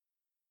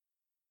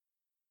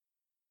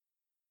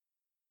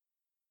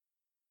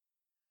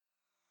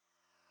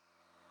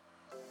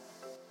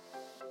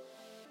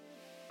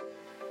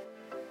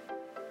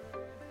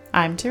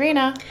I'm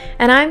Tarina.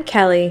 And I'm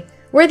Kelly.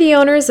 We're the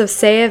owners of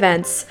Say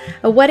Events,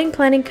 a wedding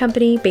planning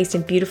company based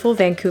in beautiful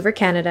Vancouver,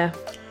 Canada.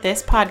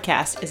 This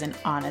podcast is an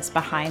honest,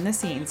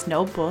 behind-the-scenes,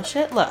 no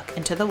bullshit look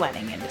into the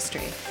wedding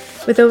industry.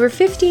 With over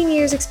 15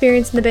 years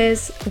experience in the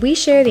biz, we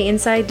share the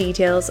inside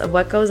details of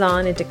what goes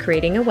on into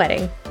creating a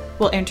wedding.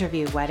 We'll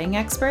interview wedding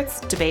experts,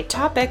 debate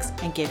topics,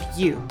 and give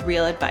you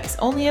real advice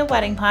only a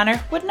wedding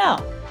planner would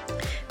know.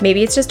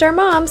 Maybe it's just our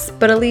moms,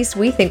 but at least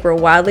we think we're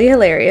wildly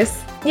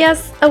hilarious.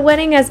 Yes, a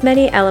wedding has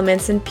many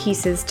elements and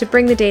pieces to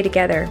bring the day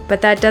together,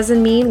 but that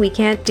doesn't mean we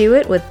can't do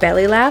it with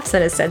belly laughs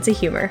and a sense of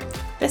humor.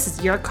 This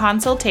is your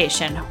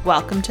consultation.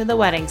 Welcome to the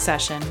wedding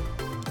session.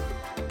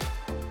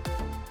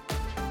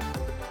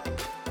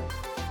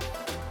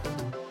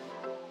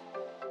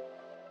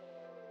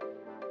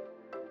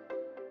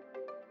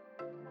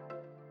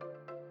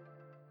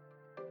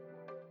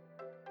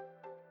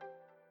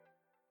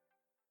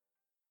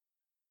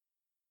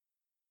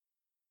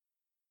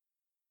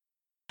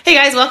 Hey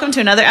guys, welcome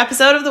to another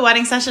episode of The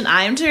Wedding Session.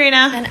 I am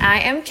Tarina. And I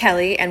am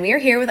Kelly, and we are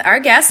here with our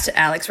guest,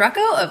 Alex Rocco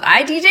of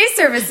iDJ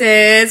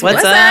Services.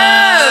 What's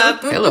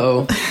up?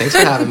 Hello. Thanks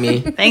for having me.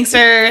 Thanks for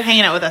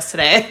hanging out with us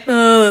today.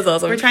 Oh, that's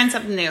awesome. We're trying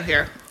something new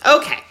here.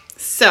 Okay,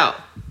 so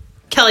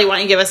Kelly, why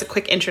don't you give us a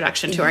quick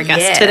introduction to our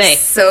guest today?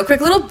 So a quick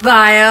little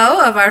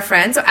bio of our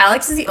friend. So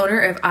Alex is the owner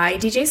of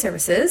iDJ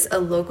Services, a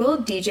local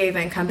DJ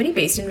event company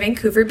based in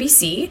Vancouver,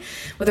 BC,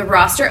 with a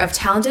roster of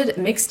talented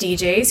mixed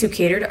DJs who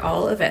cater to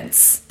all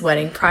events,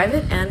 wedding,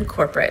 private, and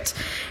corporate.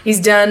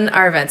 He's done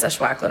our events a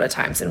schwackload of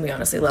times, and we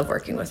honestly love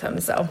working with him.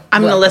 So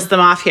I'm going to list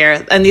them off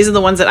here, and these are the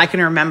ones that I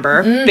can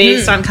remember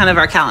based on kind of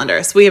our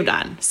calendars. We have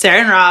done Sarah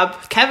and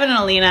Rob, Kevin and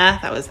Alina,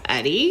 that was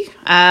Eddie,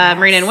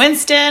 Marina and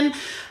Winston.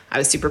 I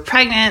was super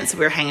pregnant, so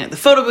we were hanging at the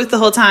photo booth the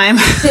whole time.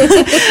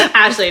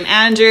 Ashley and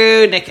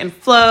Andrew, Nick and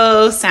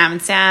Flo, Sam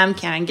and Sam,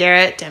 Ken and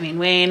Garrett, Demi and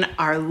Wayne,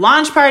 our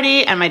launch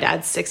party, and my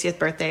dad's 60th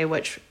birthday,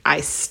 which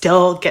I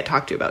still get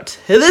talked to about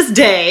to this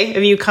day,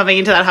 of you coming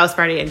into that house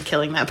party and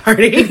killing that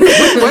party.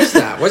 What was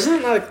that? Was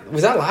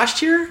that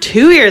last year?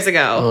 2 years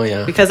ago. Oh,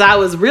 yeah. Because I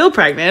was real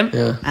pregnant,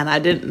 Yeah. and I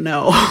didn't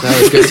know. That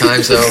was good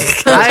times, though.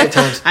 That was good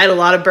times. I had a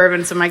lot of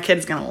bourbon, so my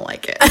kid's going to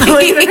like it.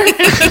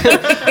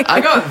 I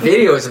got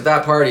videos of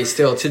that party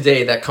still today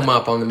that come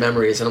up on the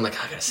memories, and I'm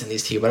like, I gotta send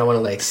these to you, but I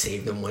want to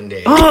save them one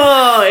day.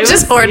 Oh, it just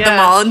was, hoard them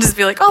all and just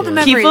be like, oh, the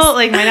memories. People,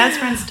 my dad's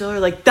friends still are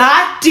like,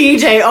 that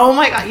DJ, oh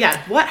my God.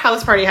 Yeah, what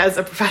house party has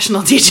a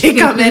professional DJ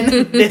come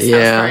in? This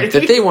house party.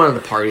 That they wanted a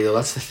party, though.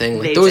 That's the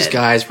thing. They those did.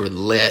 guys were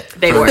lit.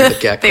 They from were. The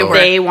get-go.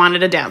 They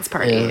wanted a dance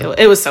party. Yeah.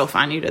 It was so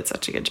fun. You did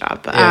such a good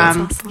job.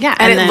 Yeah. Yeah,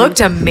 And it then looked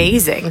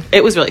amazing.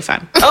 It was really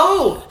fun.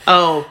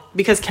 Oh,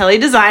 because Kelly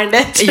designed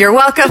it. You're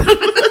welcome.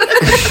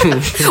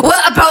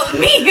 What about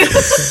me?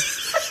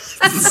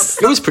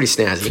 It was pretty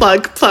snazzy.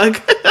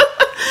 Plug.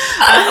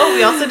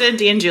 We also did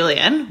Dee and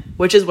Julian,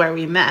 which is where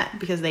we met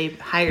because they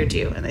hired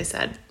you and they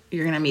said,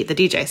 you're going to meet the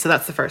DJ. So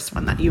that's the first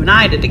one that you and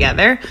I did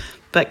together.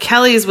 But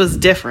Kelly's was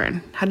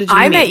different. How did you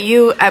meet? I met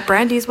you at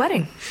Brandy's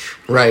wedding.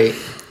 Right.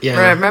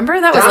 Yeah. Remember?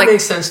 That was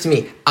makes sense to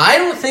me. I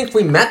don't think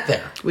we met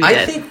there. I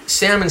did. think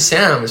Sam and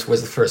Sam's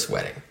was the first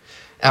wedding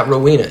at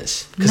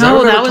Rowena's.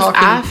 No, that was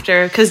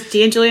after. Because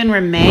Dee and Julian were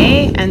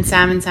May and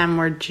Sam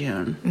were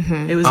June.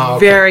 Mm-hmm. It was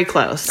very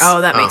close. Oh,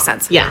 that makes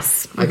sense.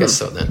 Yes. I guess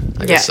so then.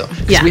 I guess so.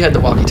 Because Yeah. we had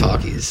the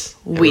walkie-talkies.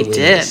 We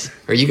did.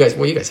 Or you guys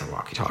have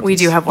walkie-talkies. We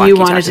do have You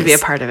walkie-talkies. wanted to be a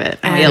part of it,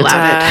 and we And,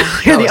 allowed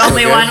it. You're that the was so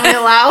only good. one we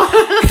allow.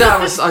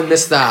 I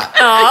missed that.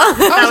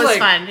 That was like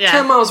fun, yeah.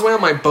 10 miles away on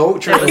my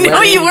boat during the You know,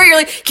 wedding. you were. You're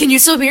like, can you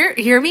still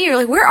hear me? You're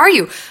like, where are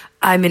you?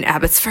 I'm in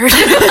Abbotsford.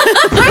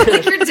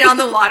 Like you're down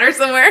the water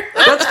somewhere.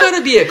 That's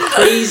gotta be a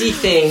crazy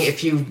thing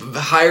if you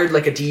hired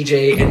like a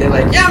DJ and they're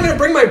like, yeah, I'm gonna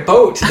bring my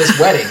boat to this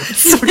wedding.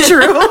 So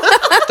true.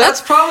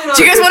 That's probably not.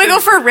 Do you guys want to go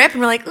for a rip? And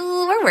we're like,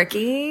 ooh, we're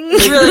working.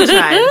 We really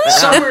tried.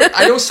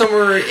 I know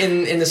somewhere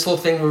in this whole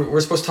thing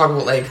we're supposed to talk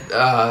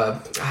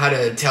about how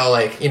to tell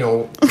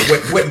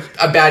what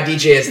a bad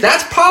DJ is.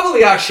 That's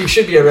probably actually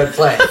should be a red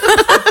flag. A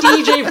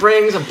DJ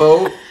brings a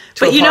boat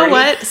to But a you know party.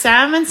 what?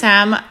 Sam and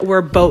Sam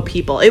were boat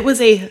people. It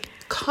was a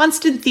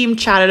constant theme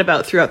chatted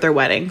about throughout their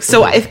wedding.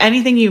 So if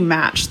anything, you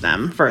matched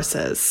them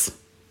versus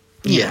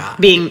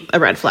being a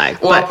red flag.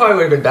 Well, it But probably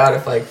would have been bad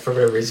if, for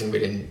whatever reason, we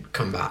didn't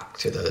come back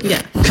to the Be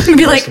like,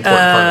 most important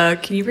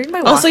part. can you bring my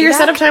walkie also, your back?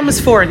 setup time was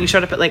 4 and you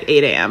showed up at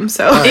 8 a.m.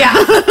 So Yeah.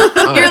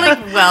 You're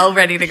like, well,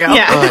 ready to go.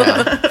 yeah.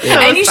 Oh,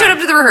 yeah. And you showed up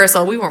to the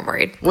rehearsal. We weren't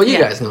worried. Well, you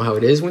guys know how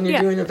it is when you're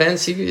Yeah. doing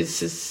events. It's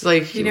just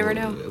like You never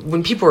know.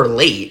 when people are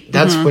late.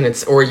 That's when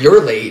it's or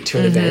you're late to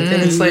an event,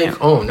 and it's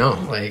like, oh no,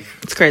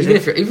 it's crazy.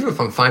 Even if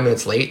I'm 5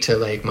 minutes late to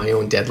my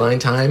own deadline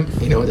time,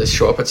 to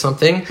show up at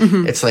something,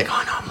 it's like,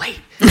 oh no, I'm late.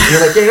 And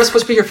you're like, yeah, you're not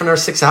supposed to be here for another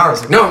 6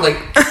 hours. Like, no, I'm like,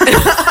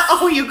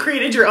 Oh, you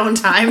created your own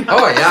time.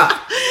 oh yeah.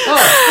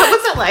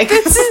 What's it like?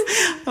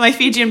 My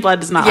Fijian blood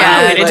does not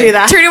allow me to like, do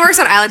that. Trini works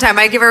on Island time.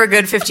 I give her a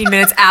good 15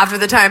 minutes after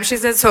the time she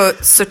said. So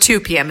 2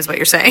 p.m. is what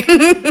you're saying.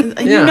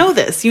 You know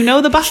this. You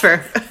know the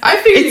buffer. I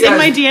figured it's in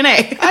my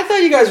DNA. I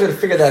thought you guys would have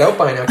figured that out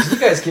by now, because you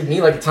guys give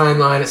me like a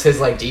timeline. It says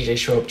like DJ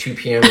show up 2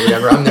 p.m. or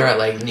whatever. I'm there at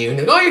like noon.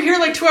 Like, oh, you're here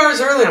like 2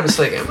 hours early. I'm just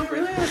like, am I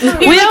really?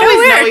 We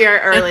always know you're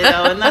early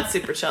though, and that's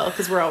super chill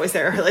because we're always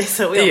there early,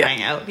 so we'll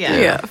hang out.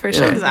 Yeah, for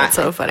sure. Exactly. That's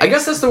so funny. I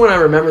guess that's the one I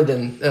remember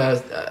then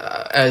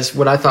as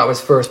what I thought was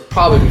first,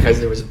 probably because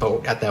there was a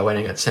boat at that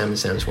wedding, at Sam and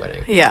Sam's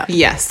wedding. Yeah.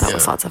 Yes. That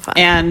was lots of fun.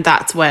 And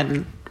that's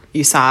when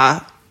you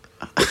saw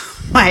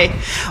my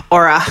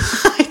aura.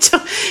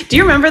 Do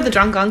you remember the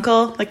drunk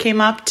uncle that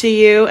came up to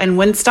you and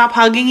wouldn't stop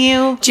hugging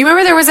you? Do you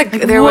remember there was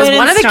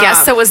one of the stop.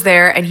 guests that was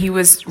there, and he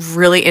was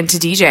really into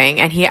DJing,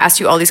 and he asked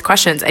you all these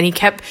questions, and he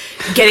kept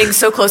getting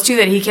so close to you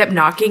that he kept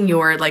knocking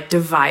your like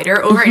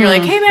divider over, and you're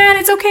like, hey man,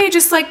 it's okay,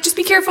 just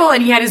be careful.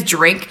 And he had his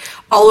drink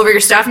all over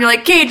your stuff, and you're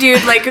like, okay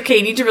dude, like, okay,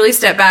 you need to really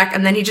step back.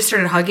 And then he just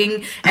started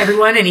hugging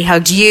everyone, and he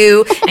hugged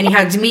you, and he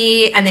hugged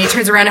me, and then he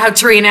turns around to hug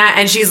Tarina,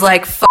 and she's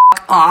like, fuck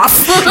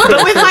off.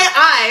 But with my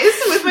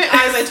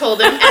eyes, I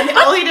told him, and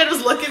all he did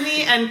was look at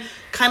me and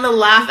kind of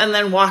laugh and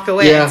then walk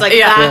away. Yeah. It's like,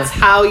 that's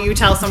how you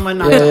tell someone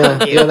not to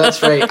hug you. Yeah,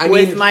 that's right. I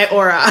with mean, my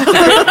aura.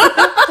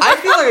 I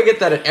feel like I get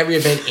that at every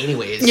event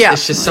anyways. Yeah.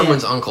 It's just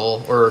someone's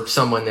uncle or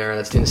someone there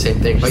that's doing the same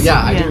thing. But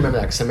yeah, I do remember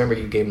that, because I remember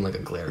you gave him like a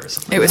glare or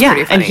something. It was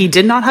pretty funny. And he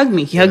did not hug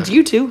me. He hugged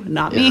you too,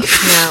 not me.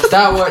 Yeah.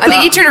 I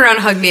think he turned around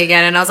and hugged me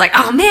again, and I was like,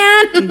 oh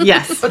man.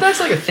 Yes. But that's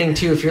like a thing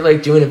too. If you're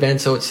like doing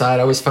events outside,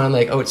 I always find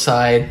like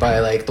outside by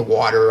like the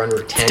water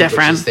under a tent,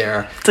 different. which is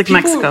there. It's like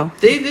People, Mexico.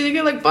 They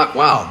get like buck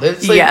wild.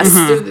 It's like, Yes.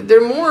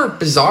 they're more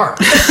bizarre.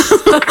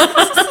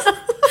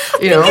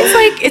 You know,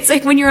 It's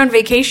like when you're on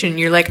vacation,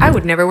 you're like, I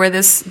would never wear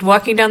this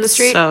walking down the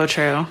street. So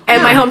true.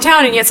 In my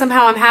hometown, and yet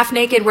somehow I'm half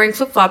naked wearing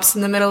flip-flops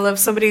in the middle of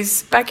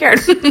somebody's backyard.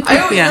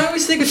 I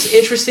always think it's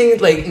interesting,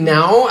 like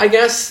now, I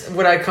guess,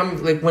 when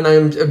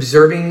I'm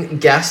observing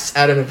guests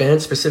at an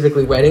event,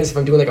 specifically weddings, if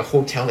I'm doing like a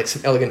hotel, like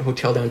some elegant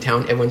hotel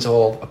downtown, everyone's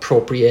all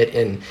appropriate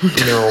and,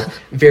 you know,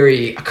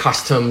 very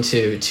accustomed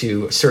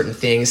to certain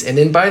things. And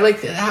then by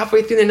like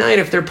halfway through the night,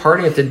 if they're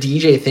partying, if the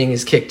DJ thing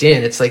is kicked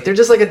in, it's like they're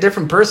just like a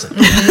different person.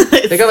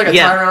 They got like a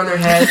tie around their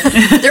head.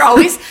 They're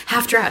always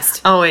half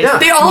dressed. Always. Yeah.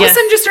 They all of a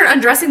sudden just start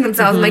undressing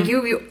themselves. I'm like,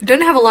 you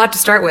didn't have a lot to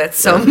start with,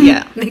 so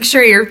make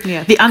sure you're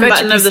the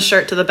unbutton of the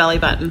shirt to the belly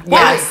button.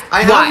 Yes.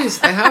 I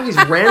have these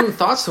random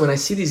thoughts when I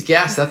see these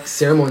guests at the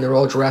ceremony. They're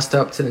all dressed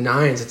up to the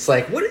nines. It's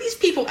like, what do these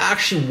people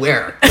actually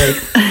wear? Like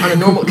on a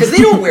normal, because they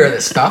don't wear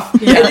this stuff.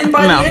 And then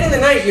by the end of the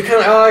night, you're kind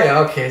of, oh yeah,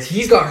 okay,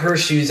 he's got her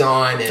shoes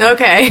on. And,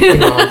 okay. You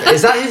know,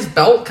 is that his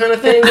belt kind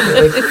of thing?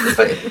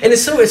 And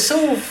it's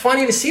so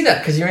funny to see that,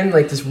 because you're in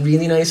like this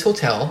really nice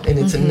hotel and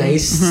it's a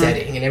nice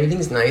setting and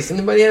everything's nice. And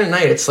then by the end of the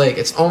night,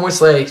 it's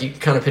almost like you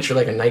kind of picture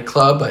like a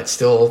nightclub, but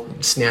still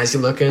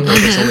snazzy looking, like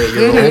it's only a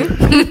year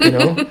old. You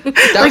know,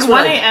 Like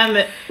 1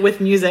 a.m.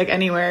 with music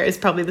anywhere is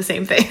probably the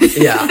same thing.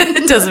 Yeah,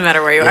 It doesn't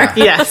matter where you are.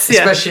 Yes,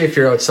 especially if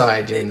you're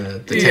outside doing the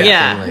tech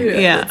yeah, thing, like,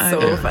 yeah.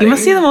 So funny. You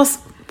must see the most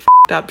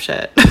f***ed up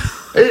shit.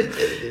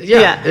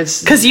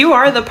 it's because you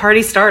are the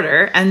party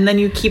starter, and then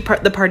you keep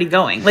the party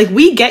going. Like,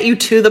 we get you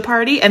to the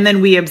party, and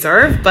then we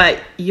observe, but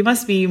you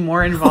must be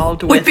more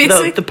involved with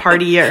the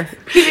partier.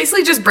 We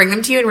basically just bring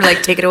them to you, and we're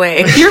like, take it away.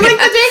 You're like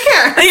the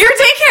daycare. You're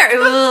daycare.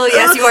 Ooh,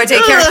 yes, you are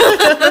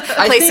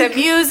daycare. Play some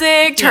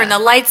music, turn the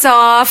lights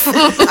off.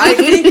 I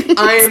think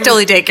I'm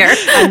Totally daycare.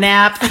 A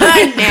nap.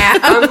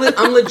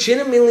 I'm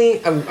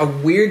legitimately a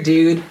weird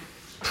dude,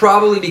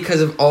 probably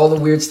because of all the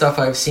weird stuff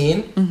I've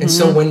seen. And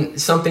so when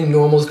something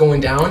normal's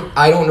going down,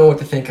 I don't know what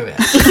to think of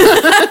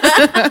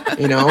it.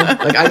 You know,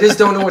 like I just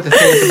don't know what to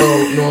think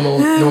about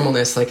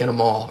normalness, like in a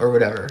mall or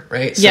whatever,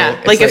 right? So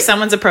Yeah, like if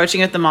someone's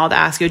approaching at the mall to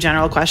ask you a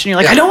general question, you're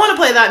like, Yeah. I don't want to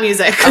play that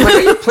music. I'm like,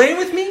 are you playing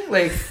with me?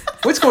 Like,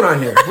 what's going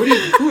on here?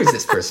 Who is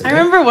this person? I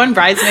remember one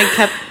bridesmaid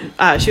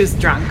kept, she was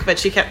drunk, but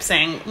she kept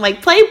saying,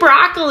 like, play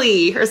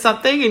broccoli or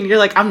something. And you're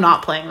like, I'm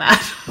not playing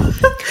that.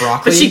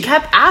 Broccoli? But she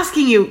kept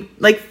asking you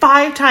like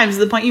 5 times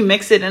to the point you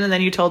mix it in and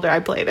then you told her I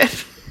played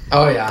it.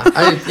 Oh yeah,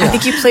 I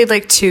think you played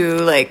like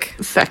 2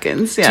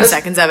 seconds. 2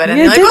 seconds of it, and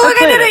Yeah, you're like, I oh, look, I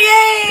played did it,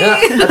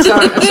 yay! Yeah, that's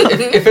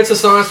how. If it's a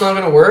song that's not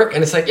going to work,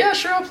 and it's like, yeah,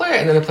 sure, I'll play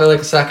it, and then I play like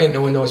a second, no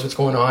one knows what's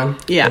going on,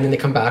 Yeah. and then they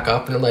come back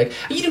up and they're like,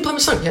 you didn't play my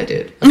song. Yeah, I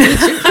did. I played it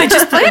too. I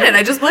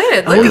just played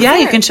it. Oh yeah,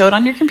 you can show it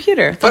on your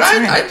computer. But That's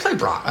right. I play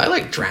Brock. I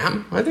like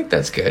Dram. I think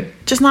that's good.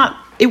 Just not,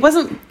 it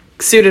wasn't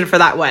suited for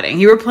that wedding.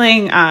 You were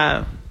playing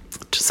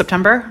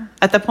September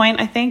at the point,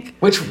 I think.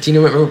 Do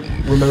you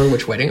remember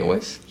which wedding it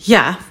was?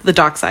 Yeah, the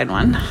dockside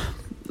one.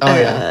 Oh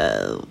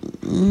yeah,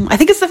 I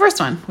think it's the first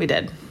one we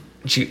did.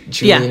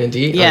 Julian and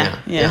Dee. Yeah,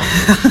 Oh,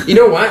 yeah. You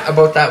know what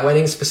about that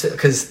wedding specific?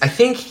 Because I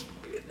think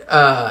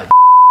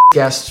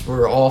guests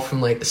were all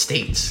from like the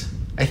States.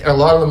 A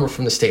lot of them were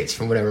from the States,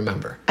 from what I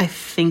remember. I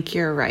think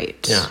you're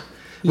right. Yeah.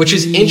 Which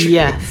is interesting.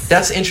 Yes.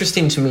 That's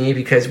interesting to me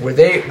because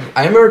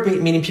I remember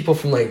meeting people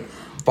from like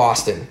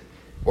Boston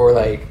or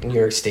like New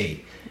York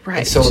State. Right.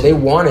 And so they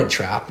wanted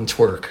trap and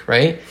twerk,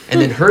 right?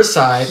 And then her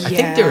side, I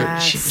think they were,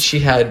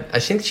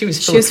 she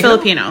was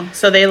Filipino.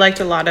 So they liked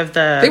a lot of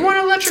They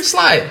wanted electric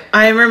slide.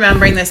 I'm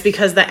remembering this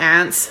because the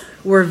aunts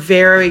were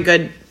very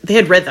good. They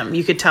had rhythm.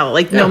 You could tell.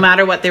 Like, no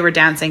matter what they were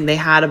dancing, they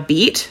had a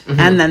beat.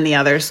 And then the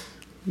others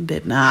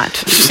did not.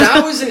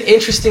 That was an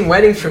interesting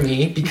wedding for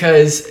me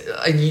because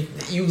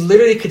you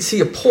literally could see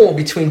a pull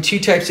between two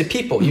types of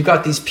people. You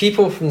got these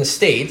people from the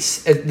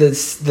States,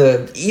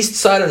 the east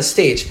side of the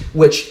States,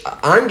 which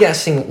I'm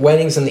guessing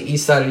weddings on the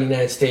east side of the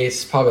United States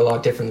is probably a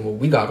lot different than what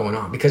we got going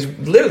on, because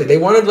literally they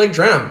wanted like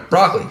drum,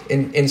 broccoli,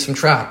 and some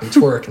trap and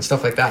twerk and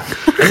stuff like that.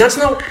 And that's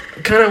not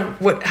kind of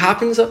what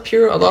happens up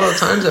here a lot of the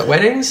times at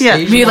weddings. Yeah,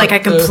 I mean, like I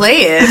can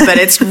play it, but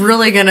it's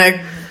really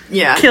gonna...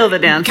 kill the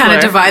dance. Kind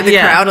of divide the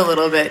crowd a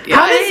little bit.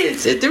 Yeah.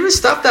 There was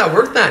stuff that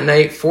worked that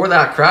night for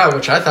that crowd,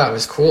 which I thought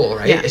was cool,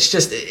 right? Yeah. It's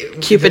just...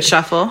 Cupid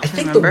Shuffle. I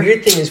think the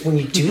weird thing is when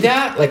you do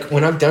that, like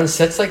when I've done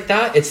sets like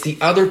that, it's the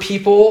other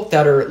people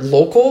that are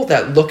local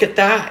that look at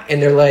that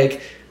and they're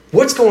like,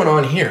 what's going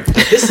on here?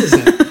 Like, this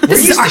isn't...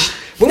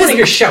 we want to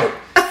hear shout,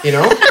 you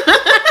know?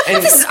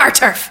 And this is our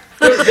turf.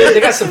 They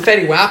got some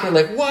Fetty Wap and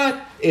they're like,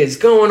 what is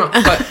going on?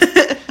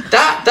 But...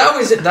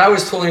 That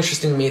was totally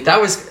interesting to me. It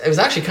was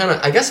actually kind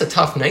of, I guess, a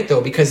tough night though,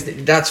 because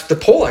that's the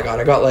poll I got.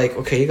 I got like,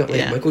 okay, you got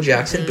like Michael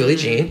Jackson, Billie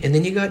Jean, and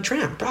then you got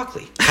dram,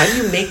 broccoli. How do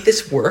you make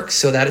this work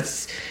so that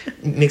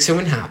makes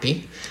everyone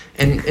happy?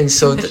 And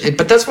so,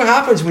 but that's what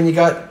happens when you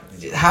got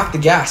half the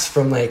guests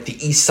from like the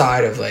east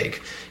side of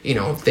like, you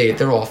know,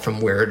 they're all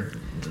from where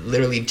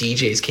literally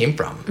DJs came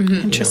from.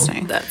 Interesting.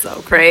 You know? That's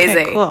so crazy.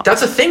 Okay, cool.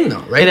 That's a thing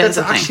though, right? That's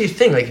actually a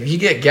thing. Like if you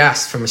get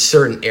guests from a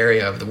certain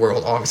area of the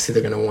world, obviously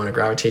they're going to want to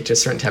gravitate to a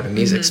certain type of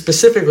music,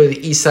 specifically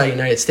the east side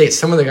United States.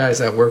 Some of the guys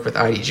that work with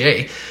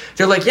iDJ,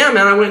 they're like, yeah,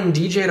 man, I went and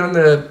DJ'd on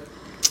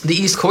the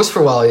East Coast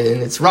for a while,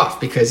 and it's rough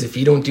because if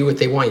you don't do what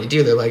they want you to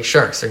do, they're like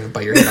sharks. They're going to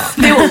bite your head off.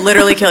 They will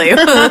literally kill you.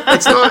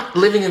 It's not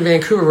living in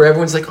Vancouver where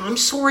everyone's like, oh, I'm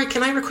sorry.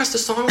 Can I request a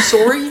song?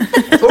 Sorry.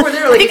 Over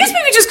there, like, I think it's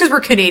maybe just because we're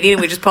Canadian,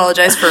 we just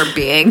apologize for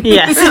being.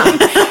 Yes.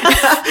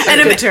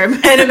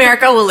 And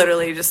America will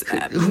literally just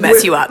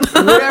mess you up.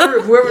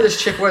 Whoever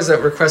this chick was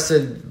that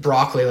requested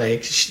broccoli,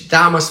 like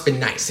that must have been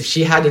nice if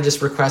she had to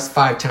just request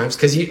 5 times.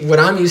 Because what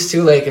I'm used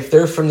to, like if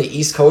they're from the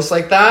East Coast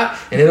like that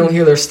and they don't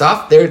hear their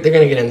stuff, they're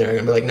gonna get in there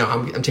and be like, no,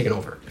 I'm taking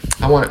over.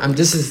 Has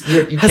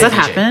that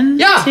happened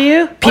to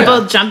you?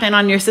 People jump in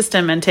on your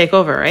system and take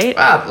over, right?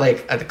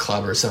 Like at the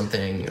club or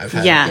something. I've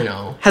had, you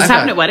know. Has it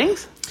happened at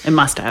weddings? It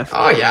must have.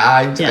 Oh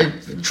yeah,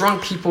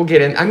 drunk people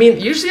get in. I mean,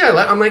 usually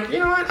I'm like, you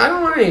know what? I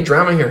don't want any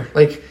drama here.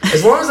 Like,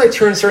 as long as I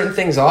turn certain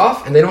things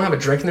off and they don't have a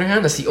drink in their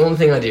hand, that's the only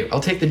thing I do. I'll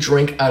take the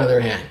drink out of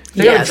their hand. If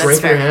they have a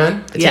drink in their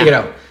hand, I take it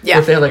out. Yeah. Or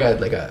if they have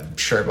like a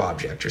sharp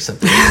object or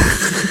something,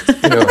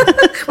 you know.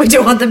 We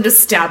don't want them to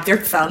stab their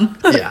thumb.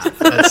 Yeah,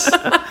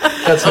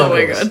 that's how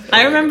it goes.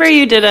 I remember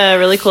you did a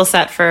really cool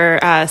set for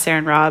Sarah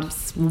and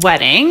Rob's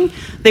wedding.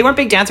 They weren't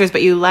big dancers,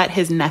 but you let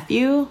his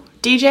nephew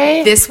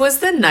DJ. This was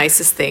the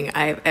nicest thing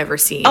I've ever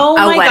seen a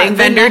wedding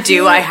vendor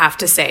do, I have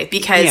to say,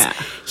 because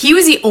he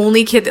was the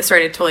only kid that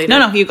started totally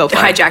you go for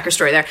hijack your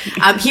story there.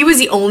 He was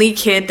the only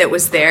kid that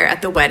was there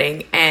at the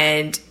wedding,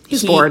 and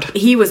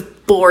he was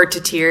bored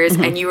to tears,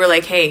 and you were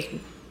like, hey,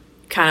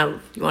 kind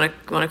of, you want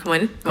to come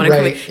in?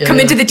 Come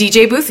into the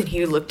DJ booth, and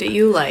he looked at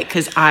you like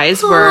his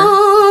eyes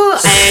were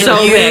so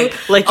big,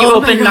 like you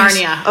opened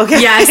Narnia.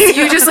 Okay, yes,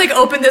 you just like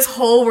opened this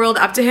whole world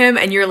up to him,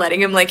 and you're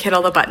letting him like hit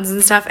all the buttons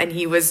and stuff, and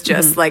he was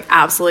just like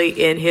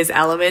absolutely in his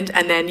element.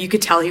 And then you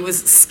could tell he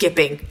was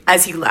skipping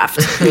as he left.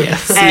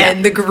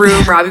 And the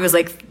groom Robbie was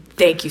like,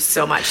 thank you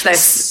so much.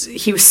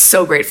 He was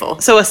so grateful.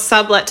 So a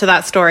sublet to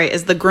that story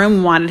is the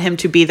groom wanted him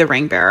to be the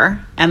ring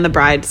bearer, and the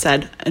bride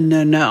said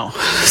no.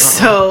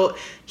 So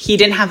he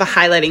didn't have a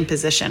highlighting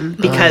position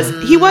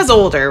because he was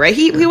older, right?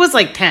 He was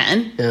like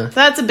 10. Yeah. So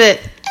that's a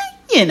bit,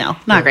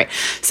 not great.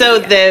 So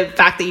the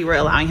fact that you were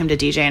allowing him to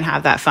DJ and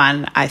have that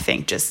fun, I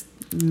think just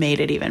made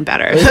it even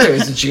better. He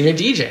was a junior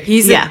DJ.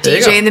 He's a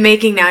DJ in the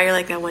making now. You're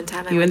like, that one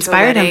time I went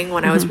inspired to a wedding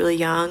when I was really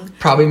young.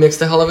 Probably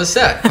mixed a hell of a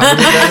set.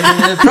 Probably better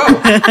than the pro.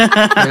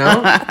 You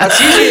know?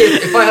 That's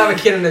usually, if I have a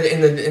kid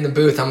in the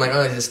booth, I'm like,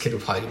 oh, this kid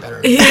will probably do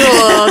better. He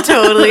will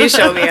totally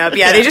show me up.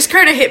 Yeah, they just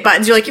kind of hit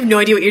buttons. You're like, you have no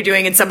idea what you're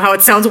doing, and somehow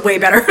it sounds way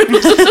better.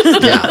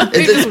 Yeah.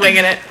 You're just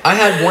winging it. I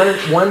had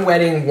one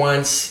wedding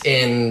once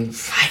in,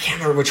 I can't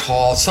remember which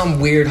hall, some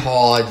weird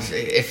hall.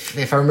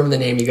 If I remember the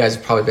name, you guys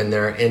have probably been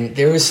there. And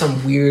there was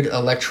some weird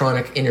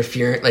electronic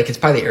interference, like it's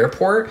by the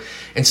airport,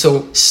 and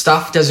so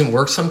stuff doesn't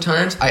work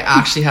sometimes. I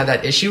actually had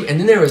that issue, and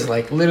then there was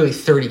like literally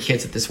 30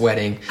 kids at this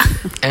wedding,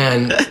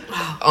 and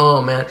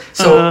oh man,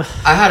 so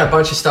I had a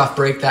bunch of stuff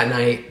break that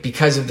night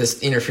because of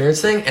this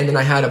interference thing, and then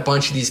I had a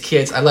bunch of these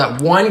kids. I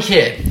let one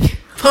kid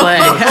play.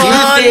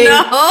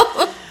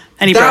 No.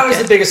 And that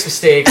was the biggest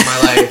mistake in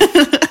my life.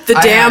 The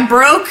dam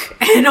broke,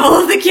 and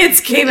all of the kids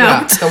came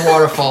out. The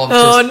waterfall of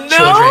just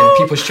children,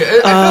 people's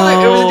children. I felt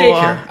like it was a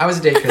daycare. I was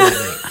a daycare that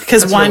night.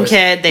 Because That's what it one was.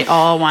 kid, they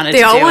all wanted They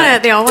to all do want to.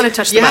 it. They all want to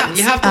touch the Yeah, buttons.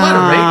 you have to let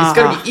them, right? It's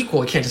got to be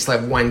equal. You can't just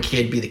let one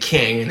kid be the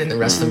king and then the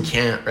rest of them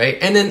can't, right?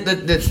 And then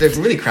the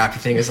really crappy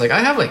thing is, like, I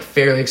have like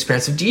fairly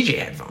expensive DJ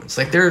headphones.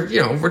 Like, they're,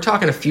 you know, we're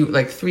talking a few,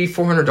 like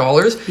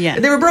 $300-$400. Yeah.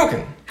 And they were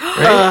broken.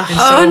 Right? And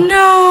Oh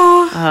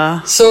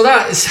no! So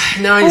that is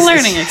now A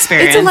learning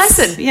experience. It's a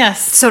lesson.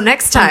 Yes. So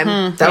next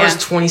time, That was Yeah.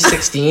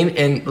 2016,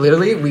 and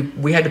literally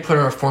we had to put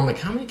on our form, like,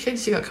 how many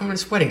kids you got coming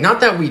to this wedding? Not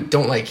that we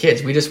don't like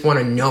kids, we just want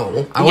to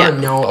know. I want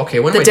to know. Okay,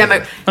 when the am I demo.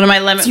 doing? One of my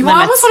limits. You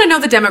almost want to know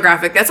the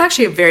demographic. That's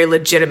actually a very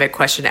legitimate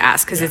question to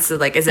ask because it's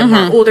like, is it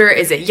more older?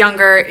 Is it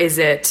younger? Is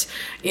it,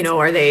 you know,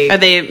 are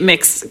they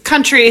mixed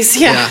countries?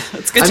 Yeah.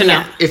 It's good to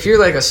know. If you're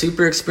like a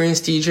super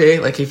experienced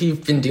DJ, like if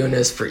you've been doing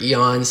this for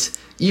eons,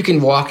 you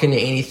can walk into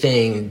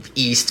anything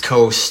East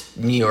Coast,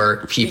 New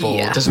York people.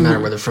 Yeah. It doesn't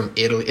matter where they're from,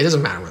 Italy. It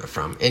doesn't matter where they're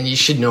from. And you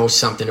should know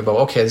something about,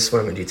 okay, this is what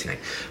I'm going to do tonight.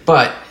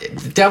 But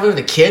definitely with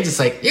the kids, it's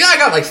like, yeah, I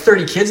got like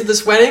 30 kids at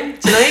this wedding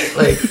tonight.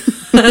 Like,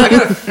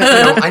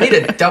 I need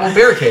a double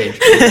barricade.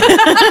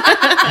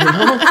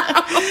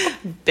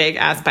 Big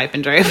ass pipe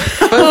and drape.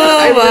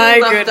 Oh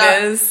my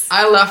goodness!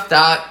 I left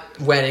that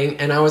wedding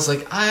and I was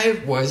like,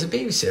 I was a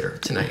babysitter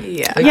tonight.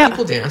 Yeah. Like, Yeah.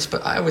 people dance,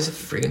 but I was a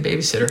freaking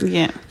babysitter.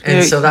 Yeah.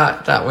 And so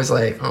that was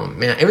like, oh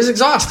man, it was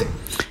exhausting.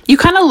 You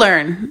kind of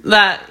learn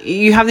that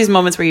you have these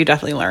moments where you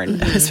definitely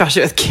learn,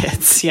 especially with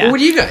kids. Yeah. What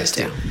do you guys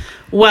do?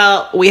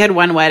 Well, we had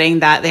one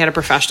wedding that they had a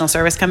professional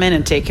service come in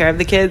and take care of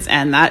the kids,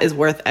 and that is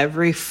worth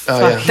every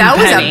fucking That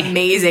was penny.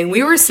 amazing.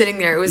 We were sitting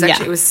there. It was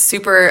actually it was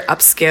super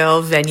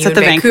upscale venue It's at in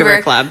the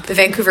Vancouver Club. The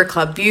Vancouver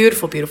Club,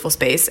 beautiful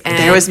space. And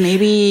There was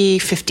maybe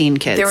 15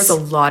 kids. there was a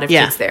lot of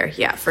kids there.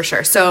 Yeah, for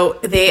sure. So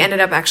they ended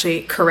up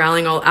actually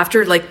corralling all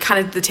after like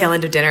kind of the tail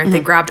end of dinner. They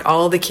grabbed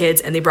all the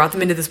kids and they brought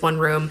them into this one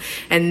room,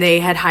 and they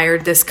had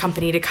hired this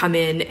company to come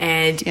in,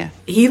 and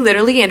he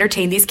literally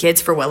entertained these kids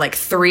for like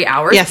 3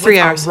 hours. Yeah, 3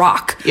 with hours. A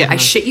rock. Yeah.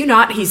 I shit you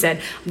not. He said,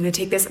 "I'm going to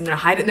take this. I'm going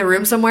to hide it in the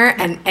room somewhere."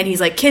 And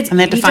he's like, "Kids, And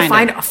you they need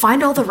had to to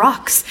find all the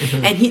rocks."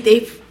 And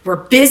they were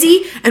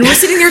busy, and we're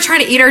sitting there trying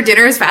to eat our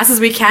dinner as fast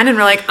as we can, and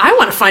we're like, "I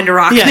want to find a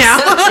rock now."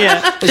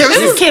 Yeah. There was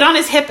this kid on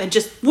his hip and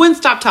just wouldn't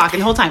stop talking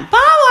the whole time. Blah,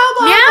 blah,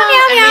 blah, Meow, blah.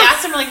 meow, And meow. we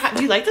asked him, like,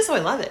 do you like this? Oh, I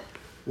love it.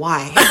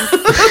 Why?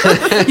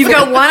 You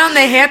got one on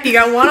the hip, you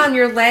got one on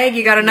your leg,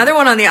 you got another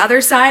one on the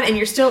other side, and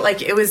you're still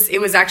like, it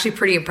was actually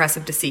pretty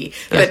impressive to see.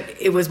 But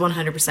it was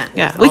 100%.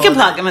 Yeah, we can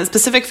plug him in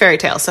Specific Fairy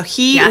Tale. So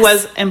he Yes.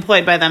 was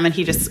employed by them, and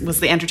he just was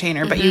the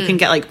entertainer. But you can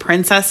get like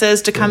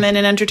princesses to come in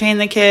and entertain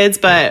the kids,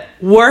 but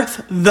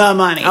worth the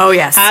money. Oh,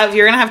 yes. If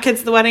you're gonna have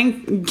kids at the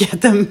wedding,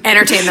 get them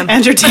Entertain them.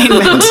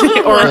 entertainment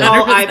or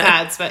all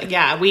iPads. But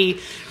yeah,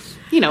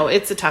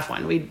 it's a tough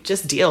one. We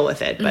just deal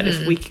with it. But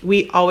if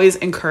we always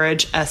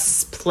encourage a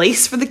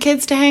place for the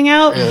kids to hang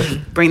out,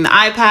 bring the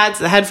iPads,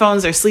 the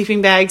headphones, their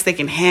sleeping bags. They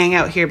can hang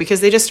out here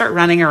because they just start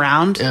running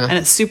around and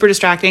it's super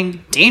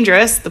distracting,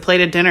 dangerous. The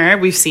plated dinner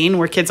we've seen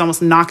where kids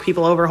almost knock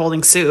people over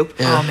holding soup.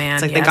 Oh man,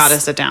 It's like they gotta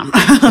sit down.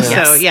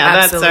 Yes, So yeah,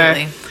 that's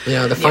absolutely.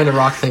 The find a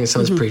rock thing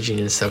sounds pretty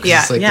genius. So, 'cause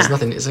Yeah. it's like, Yeah. there's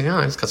nothing. It's like, oh,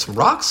 it's got some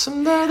rocks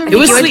and it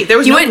was sweet. There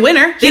was he no went-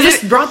 winner. He they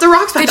just brought the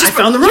rocks back. they just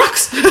I found the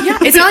rocks. Yeah,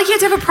 it's not like you had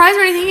to have a prize or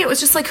anything. It was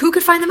just like who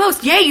could find the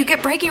most. Yay, you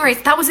get bragging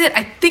rights. That was it.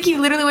 I think he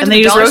literally went And to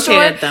they the just dollar store.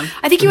 rotated them.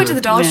 I think he went to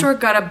the dollar Yeah. store,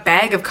 got a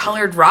bag of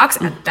colored rocks,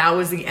 and that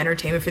was the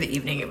entertainment for the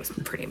evening. It was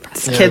pretty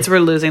impressive. Kids were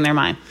losing their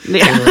mind.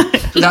 Yeah.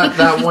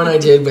 that one I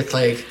did with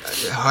like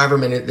however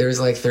many, there was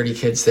like 30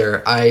 kids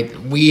there.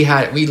 We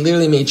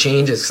literally made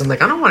changes because I'm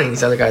like, I don't want any of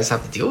these other guys to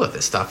have to deal with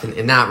this stuff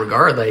in that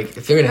regard. Like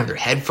if they're gonna have their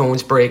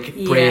headphones break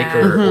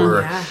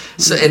or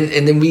so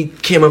and then we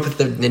came up with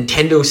the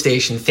Nintendo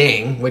Station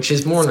thing, which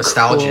is more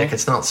nostalgic. Cool.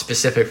 It's not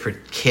specific for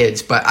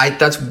kids, but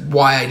that's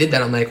why I did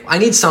that. I'm like, I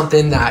need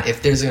something that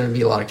if there's gonna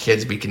be a lot of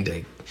kids, we can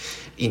give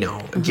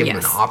them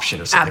an option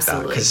or something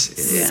Absolutely. like that.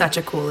 Because Such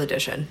a cool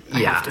addition, I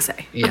have to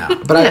say. Yeah,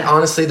 but I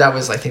honestly, that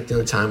was I think the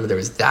only time where there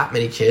was that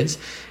many kids.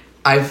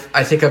 I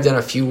think I've done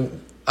a few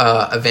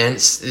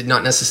events,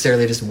 not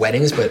necessarily just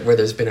weddings, but where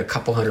there's been a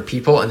couple hundred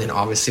people, and then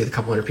obviously the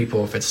couple hundred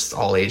people, if it's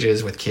all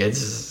ages with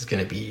kids, is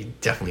going to be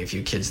definitely a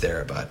few kids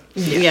there. But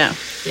Yeah.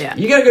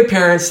 you got good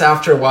parents.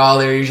 After a while,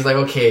 they're usually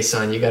like, okay,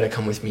 son, you got to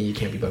come with me. You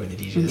can't be bugging the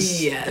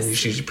DJs. Yes. and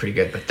it's usually pretty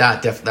good. But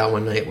that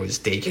one night was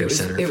daycare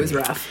center. It for was me.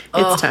 rough.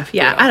 It's tough.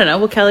 Yeah. I don't know.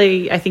 Well,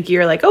 Kelly, I think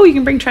you're like, oh, you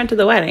can bring Trent to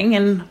the wedding,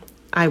 and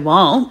I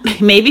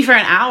won't. Maybe for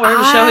an hour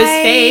to show his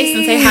face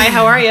and say, hi,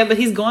 how are you? But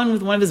he's going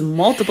with one of his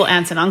multiple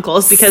aunts and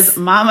uncles because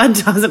mama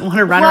doesn't want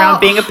to run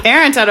around being a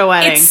parent at a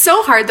wedding. It's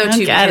so hard though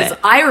too get because it.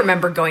 I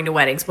remember going to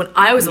weddings when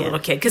I was a little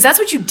kid because that's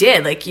what you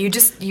did. Like you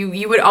just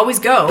you would always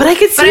go. But I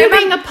could see you remember-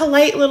 being a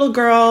polite little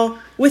girl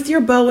with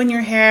your bow in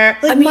your hair.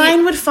 Like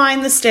mine would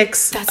find the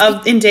sticks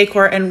in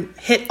decor and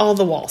hit all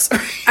the walls.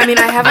 I mean,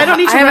 I have I don't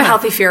need to I have a run.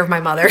 healthy fear of my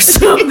mother,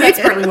 so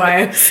that's probably why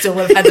I still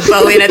would have had the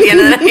bow in at the end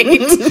of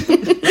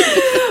the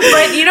night.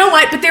 But you know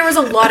what? But there was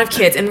a lot of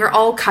kids, and we were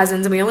all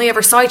cousins, and we only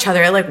ever saw each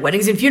other at like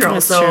weddings and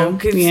funerals. That's so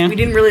true. Yeah. we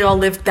didn't really all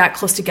live that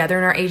close together,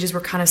 and our ages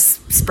were kind of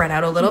spread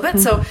out a little bit.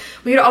 So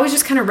we would always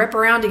just kind of rip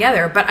around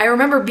together. But I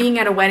remember being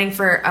at a wedding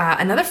for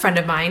another friend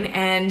of mine,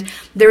 and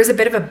there was a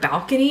bit of a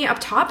balcony up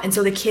top, and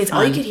so the kids,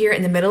 all you could hear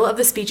in the middle of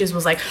the speeches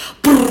was like,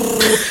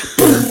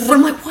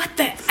 I'm like, what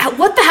the hell?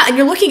 And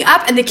you're looking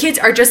up, and the kids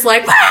are just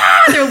like,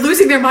 they're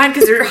losing their mind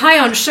because they're high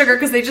on sugar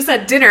because they just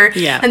had dinner,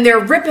 and they're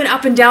ripping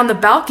up and down the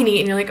balcony,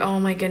 and you're like, oh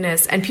my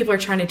goodness. And people are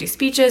trying to do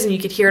speeches, and you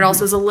could hear it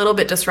also is a little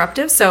bit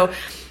disruptive. So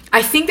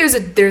I think there's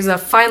a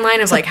fine line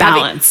of it's like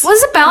balance.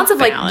 Having, a balance of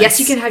like, yes,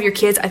 you can have your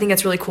kids. I think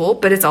that's really cool,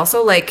 but it's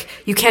also like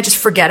you can't just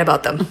forget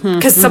about them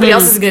because somebody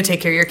else is going to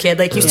take care of your kid.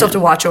 Like you still have to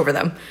watch over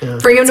them. Yeah.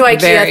 Bring them to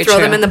IKEA, throw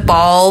them in the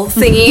ball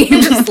thingy,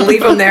 and just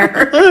leave them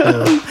there.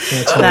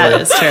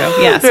 That is true.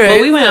 Yes. Right.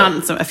 Well, we went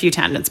on a few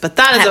tangents, but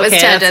that is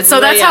okay.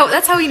 So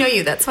that's how we know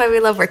you. That's why we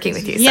love working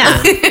with you. So.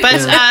 Yeah.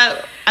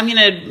 But I'm going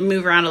to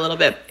move around a little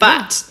bit.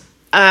 But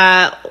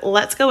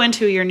let's go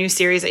into your new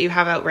series that you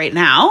have out right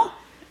now.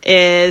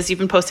 Is you've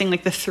been posting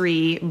like the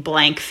 3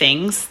 blank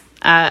things.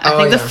 I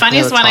think the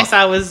funniest one I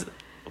saw was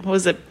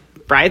it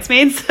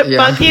Bridesmaids that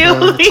bug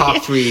you?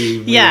 Top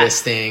 3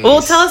 weirdest things.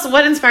 Well, tell us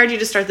what inspired you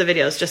to start the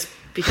videos, just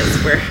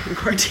because we're in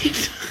quarantine.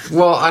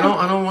 Well, I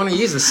don't want to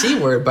use the C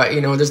word, but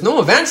there's no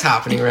events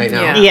happening right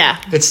now.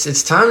 Yeah.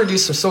 It's time to do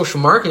some social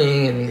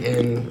marketing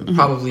and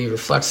probably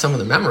reflect some of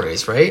the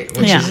memories, right?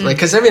 Which is like,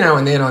 because every now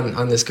and then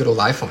on this good old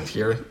iPhone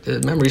here,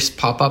 the memories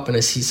pop up and I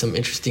see some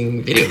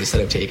interesting videos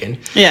that I've taken.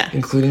 Yeah.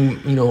 Including,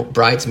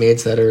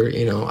 bridesmaids that are,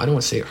 I don't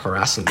want to say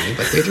harassing me,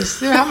 but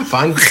they're having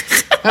fun,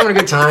 having a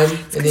good time.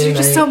 Because you're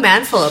just so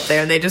manful up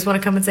there and they just want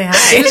to come and say hi.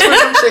 They just want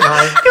to come and say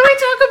hi. Can we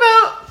talk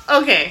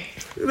about, okay,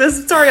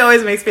 this story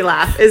always makes me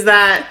laugh, is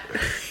that...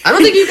 I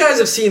don't think you guys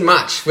have seen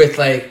much with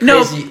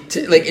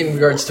crazy, like in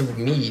regards to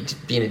me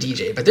being a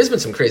DJ, but there's been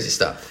some crazy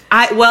stuff.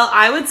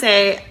 I would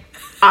say,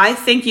 I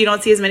think you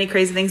don't see as many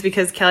crazy things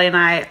because Kelly and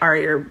I are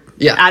your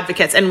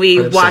advocates, and we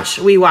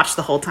 100%. watch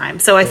the whole time.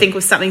 So I think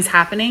if something's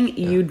happening,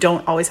 you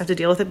don't always have to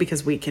deal with it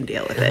because we can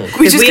deal with it.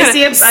 We just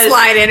see it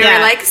slide in and we're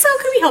like, so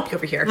can we help you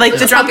over here? Like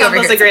the drunk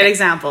uncle is a great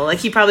example. Like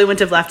he probably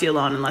wouldn't have left you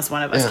alone unless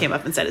one of us came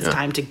up and said it's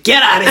time to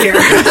get out of here.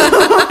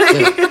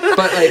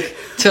 But like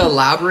to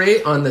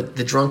elaborate on the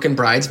drunken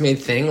bridesmaid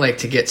thing, like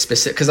to get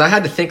specific, because I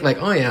had to think like,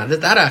 oh yeah,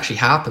 that actually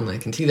happened.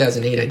 Like in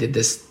 2008, I did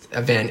this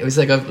event. It was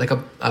like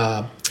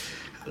a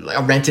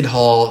rented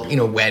hall,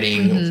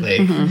 wedding,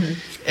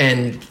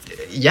 and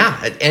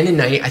at the end of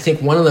the night, I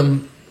think one of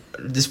them,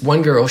 this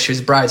one girl, she was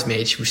a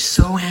bridesmaid. She was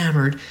so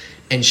hammered,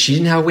 and she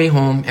didn't have a way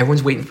home.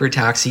 Everyone's waiting for a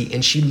taxi,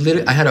 and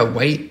I had a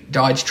white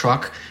Dodge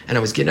truck, and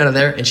I was getting out of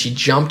there, and she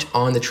jumped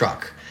on the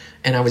truck.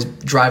 And I was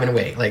driving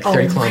away, like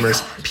 30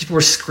 kilometers. People were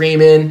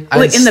screaming.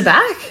 In the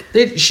back?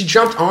 She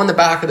jumped on the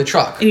back of the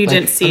truck. And you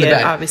didn't see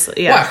it,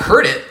 obviously. Yeah. Well, I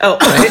heard it. Oh.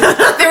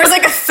 Right? There was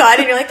like a thud,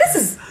 and you're like, this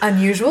is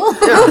unusual.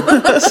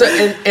 Yeah. So,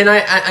 and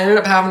I ended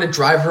up having to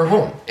drive her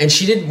home. And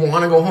she didn't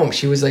want to go home.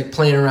 She was like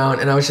playing around.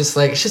 And I was just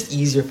like, it's just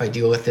easier if I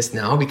deal with this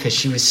now, because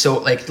she was so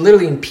like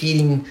literally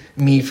impeding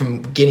me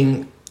from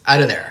getting out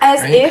of there.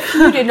 As if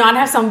you did not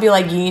have someone be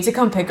like, you need to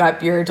come pick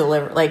up your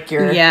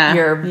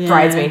your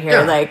bridesmaid here.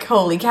 Yeah. Like,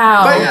 holy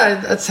cow. But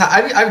yeah, that's how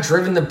I've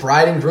driven the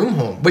bride and groom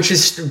home, which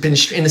has been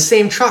in the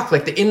same truck,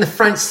 like in the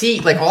front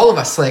seat, like all of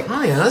us, like,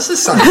 oh yeah, this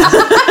is something else.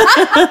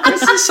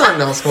 This is something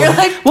else. You're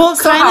like, well,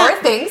 so how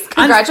are things?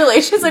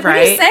 Congratulations. Like, what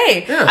do you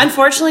say? Yeah.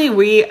 Unfortunately,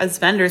 we as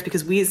vendors,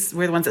 because we're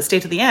the ones that stay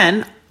to the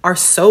end, are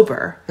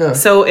sober. Yeah.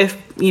 So if,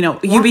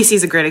 UBC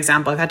is a great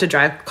example. I've had to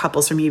drive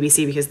couples from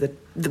UBC because the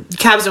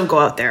cabs don't go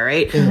out there,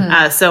 right?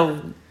 Mm-hmm.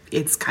 So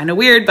it's kind of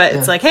weird, but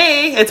it's like,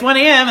 hey, it's 1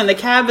 a.m. and the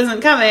cab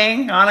isn't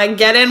coming. Want to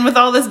get in with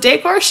all this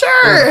decor?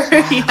 Sure.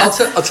 Yeah.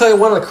 I'll tell you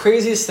one of the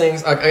craziest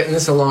things, and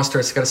this is a long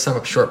story, so I got to sum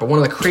up short, but one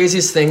of the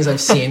craziest things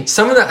I've seen,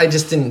 some of that I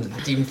just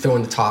didn't even throw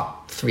in the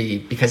top 3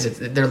 because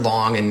they're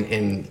long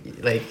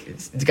and like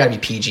it's got to be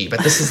PG,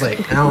 but this is like,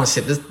 I don't want to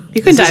say this.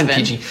 You can dive in.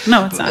 PG.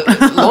 No, it's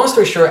not. Long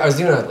story short, I was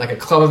doing a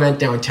club event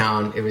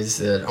downtown. It was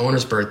the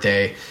owner's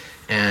birthday,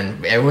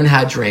 and everyone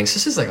had drinks.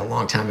 This is like a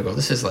long time ago.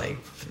 This is like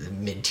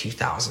mid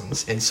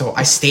 2000s, and so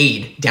I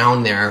stayed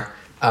down there,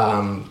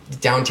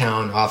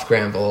 downtown off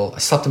Granville. I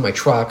slept in my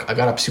truck. I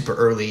got up super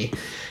early,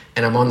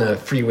 and I'm on the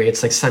freeway.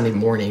 It's like Sunday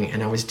morning,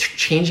 and I was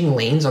changing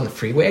lanes on the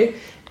freeway,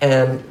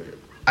 and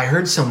I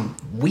heard some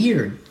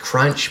weird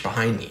crunch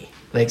behind me,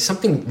 like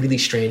something really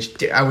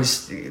strange. I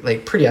was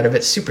like pretty out of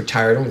it, super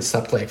tired. Only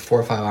slept like 4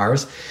 or 5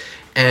 hours,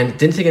 and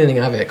didn't think anything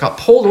of it. Got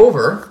pulled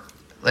over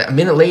like a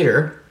minute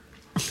later,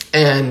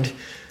 and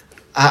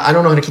I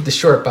don't know how to keep this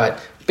short,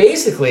 but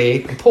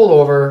basically I pulled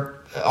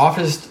over.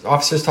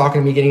 Officers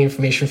talking to me, getting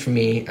information from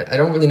me. I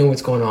don't really know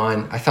what's going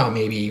on. I thought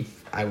maybe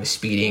I was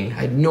speeding.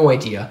 I had no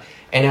idea.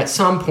 And at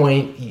some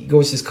point, he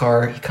goes to his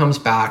car, he comes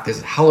back, there's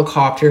a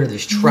helicopter,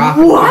 there's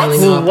traffic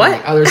piling up on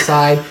the other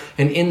side.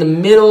 And in the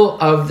middle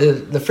of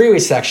the freeway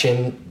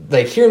section,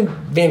 like here in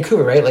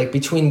Vancouver, right, like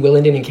between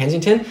Willingdon and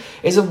Kensington,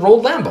 is a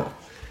rolled Lambo.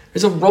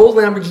 There's a rolled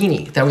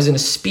Lamborghini that was in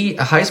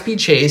a high-speed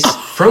chase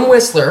from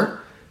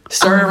Whistler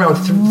Started around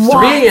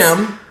 3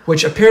 a.m.,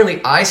 which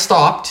apparently I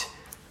stopped,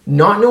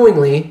 not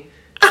knowingly,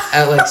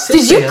 at like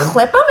 6 Did a.m. you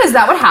clip him? Is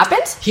that what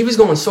happened? He was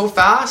going so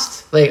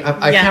fast. Like,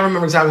 I can't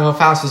remember exactly how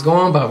fast he was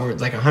going, but we're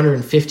like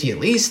 150 at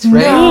least,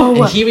 right? No.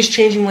 And he was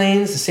changing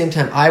lanes the same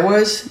time I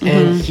was,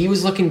 and he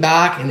was looking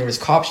back, and there was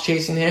cops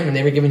chasing him, and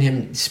they were giving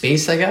him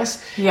space, I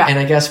guess. Yeah. And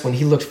I guess when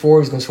he looked forward,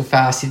 he was going so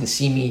fast, he didn't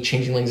see me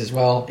changing lanes as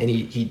well, and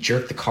he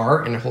jerked the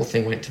car, and the whole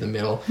thing went to the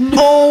middle.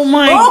 Oh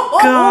my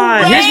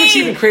God. Here's what's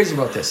even crazy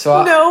about this.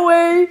 So No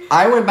way.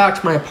 I went back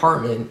to my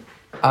apartment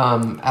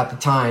at the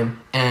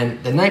time,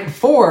 and the night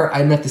before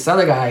I met this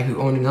other guy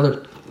who owned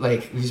another,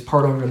 like, he was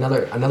part of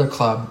another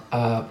club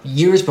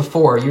years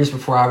before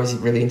I was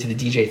really into the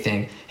DJ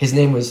thing. His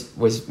name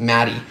was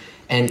Matty,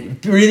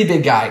 and really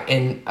big guy,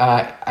 and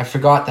I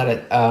forgot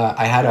that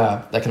I had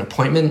an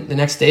appointment the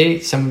next day.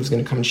 Someone was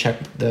going to come and check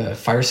the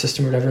fire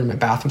system or whatever in my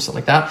bathroom, something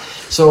like that.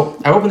 So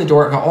I opened the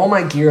door, I got all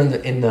my gear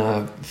in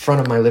the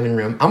front of my living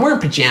room. I'm wearing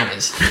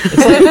pajamas. It's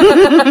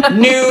like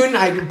noon.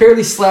 I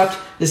barely slept.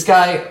 This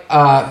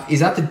guy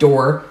is at the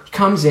door. He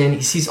comes in.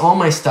 He sees all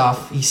my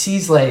stuff. He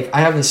sees, like,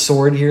 I have this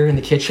sword here in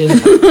the kitchen.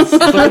 He's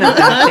looking at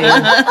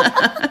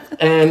that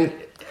thing,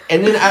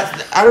 and then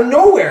out of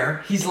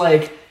nowhere, he's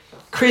like,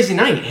 "Crazy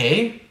night,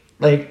 hey?"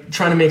 Like,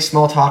 trying to make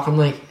small talk. I'm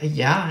like,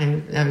 "Yeah,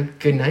 I have a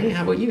good night.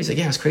 How about you?" He's like,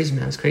 "Yeah, it was crazy,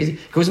 man. It was crazy."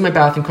 Goes in my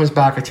bathroom, comes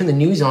back. I turn the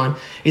news on.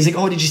 He's like,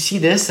 "Oh, did you see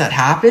this that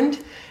happened?"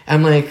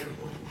 I'm like,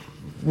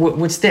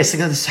 "What's this?" I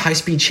got this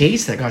high-speed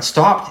chase that got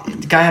stopped.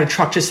 The guy had a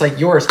truck just like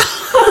yours.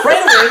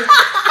 Right away,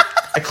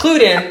 I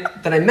clued in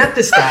that I met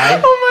this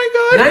guy.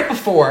 Oh my God. Night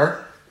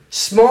before.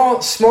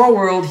 Small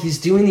world. He's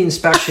doing the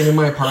inspection in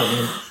my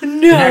apartment.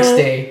 No. The next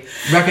day,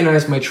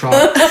 recognized my truck.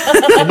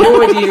 Had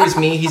no idea it was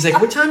me. He's like,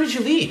 "What time did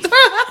you leave?"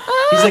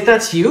 He's like,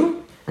 "That's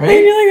you, right?"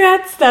 And you're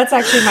like, that's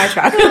actually my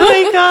truck. Oh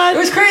my God. It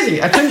was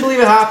crazy. I couldn't believe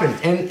it happened.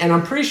 And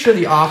I'm pretty sure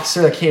the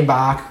officer that came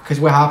back, because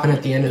what happened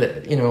at the end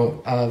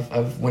of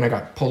of when I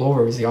got pulled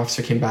over was the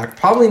officer came back,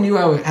 probably knew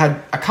I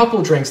had a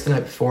couple drinks the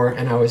night before,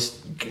 and I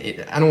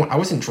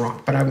wasn't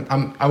drunk, but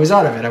I was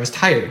out of it. I was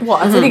tired. Well,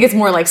 I think it's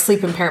more like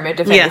sleep impairment,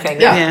 if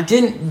anything. Yeah.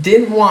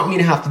 Didn't want me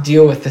to have to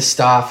deal with this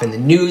stuff, and the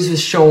news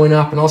was showing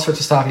up and all sorts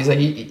of stuff. He's like,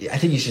 "I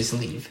think you should just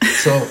leave."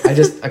 So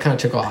I kind of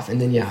took off, and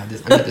then I met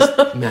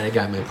this mad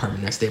guy in my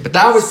apartment next day. But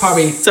that was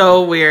probably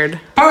so weird.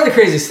 Probably the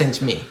craziest thing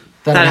to me.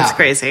 That is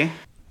crazy.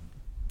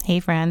 Hey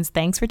friends,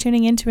 thanks for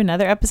tuning in to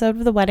another episode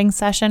of The Wedding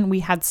Session. We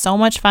had so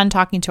much fun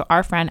talking to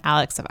our friend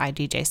Alex of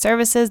iDJ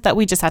Services that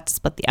we just had to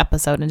split the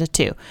episode into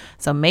 2.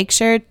 So make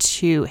sure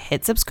to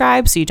hit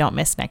subscribe so you don't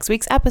miss next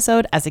week's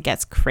episode, as it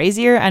gets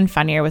crazier and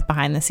funnier with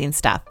behind the scenes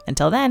stuff.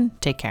 Until then,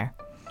 take care.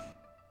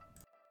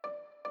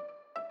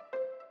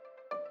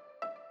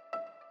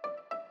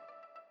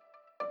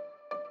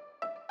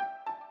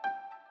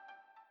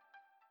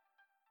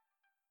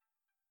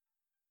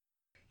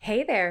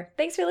 Hey there.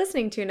 Thanks for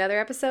listening to another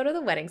episode of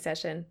The Wedding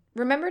Session.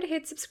 Remember to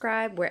hit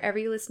subscribe wherever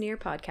you listen to your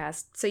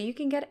podcast so you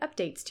can get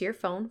updates to your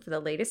phone for the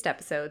latest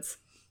episodes.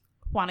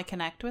 Want to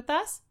connect with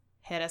us?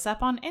 Hit us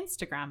up on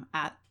Instagram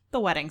at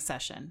The Wedding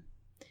Session.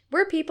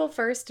 We're people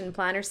first and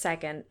planners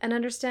second, and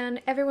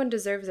understand everyone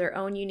deserves their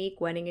own unique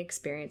wedding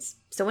experience.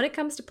 So when it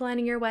comes to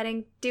planning your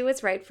wedding, do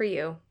what's right for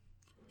you.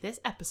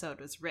 This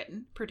episode was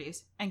written,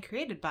 produced, and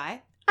created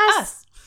by Us.